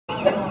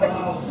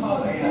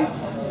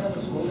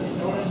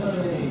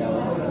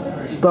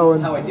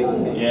Bowen. How I do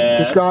it. Yeah.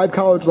 Describe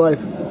college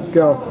life.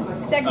 Go.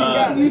 Sexy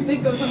girl. You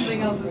think of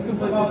something else that's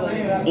completely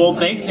like. Well,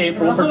 thanks,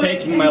 April, for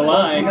taking my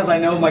line. Because I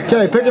know my.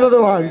 Okay, pick another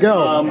line.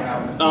 Go.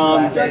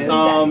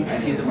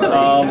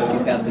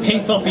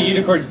 Pink fluffy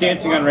unicorns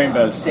dancing on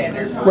rainbows.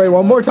 Wait,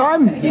 one more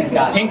time. Pink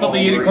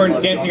fluffy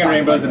unicorns dancing on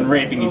rainbows and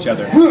raping each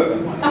other.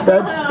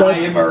 That's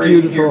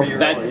beautiful.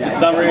 That's the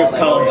summary of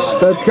college.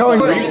 That's going.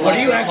 What are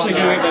you actually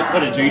doing with that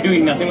footage? Are you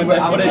doing nothing with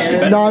that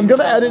footage? No, I'm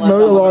gonna edit a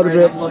lot of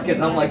it. I'm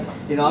looking, I'm like,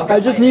 you know, I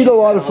just need a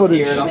lot of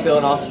footage. I'm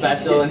feeling all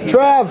special. And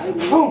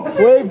Trav,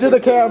 wave to the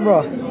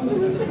camera.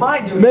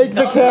 Make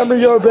the camera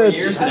your bitch.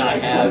 Years that I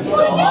have,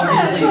 so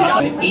obviously he's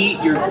gonna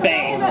Eat your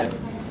face.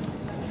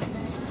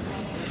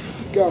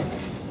 Go.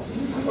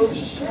 Oh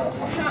shit.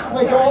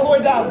 Wait, go all the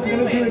way down. You're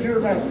gonna do it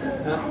again.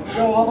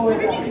 Go all the way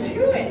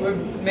down. We're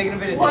making a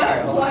video today.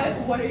 Alright, hold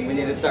on. What are you We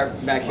need to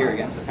start back here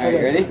again. Alright, you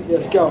ready?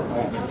 Let's go.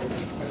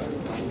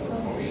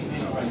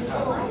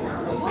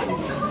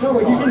 No,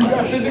 like you can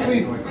try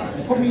physically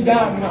put me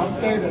down and I'll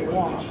stay there.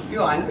 Watch.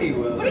 Yo, I know you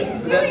will.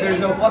 There's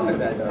no fun with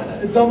that though.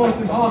 It's almost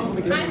impossible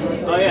to get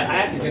into. Oh yeah, I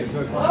have to get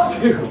into a class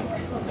too.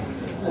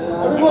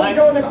 Everyone's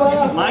going to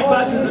class. My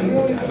class is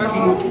in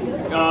fucking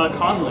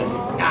Conlin.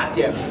 God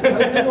damn.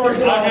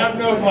 I have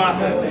no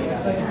classes.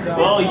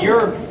 Well,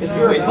 you're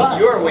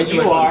way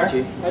too much.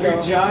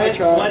 You're giant,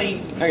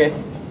 sweaty. Okay.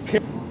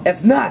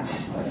 It's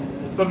nuts.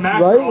 The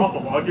Macs Right? are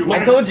awful.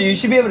 I told you, you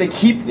should be able to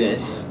keep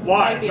this.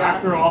 Why?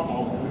 Macs are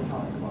awful.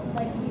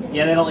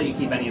 Yeah, they don't let you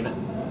keep any of it.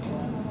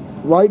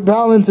 White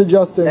balance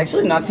adjusting. It's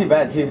actually not too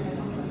bad too.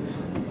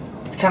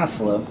 It's kind of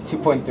slow.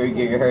 2.3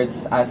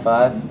 gigahertz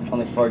i5,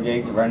 only 4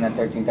 gigs, running at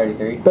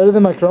 1333. Better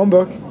than my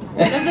Chromebook.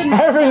 Listen,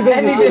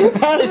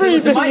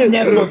 my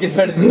netbook is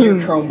better than your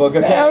Chromebook,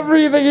 okay?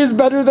 Everything is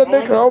better than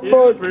the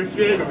Chromebook. First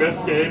game, the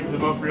best game, the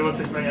most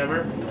realistic thing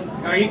ever.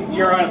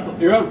 You're on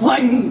a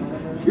plane.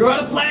 You're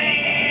on a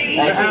plane.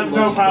 It has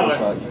no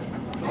pilot.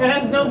 It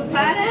has no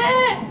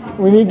pilot.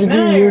 We need to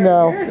do you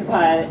now.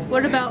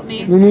 What about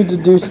me? You need to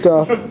do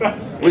stuff.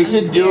 We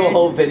should do a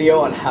whole video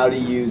on how to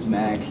use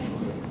Mac.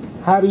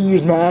 How to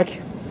use Mac.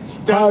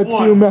 How to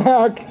one.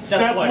 Mac.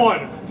 Step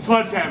 1,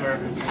 sledgehammer.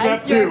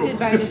 Step 2, directed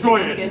by destroy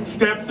Mr. it. Duncan.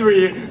 Step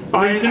 3,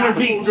 buy an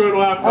Apple good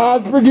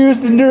laptop. As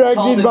produced and Call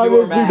directed the by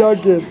newer Mr. Mac.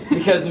 Duncan.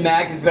 Because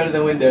Mac is better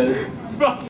than Windows.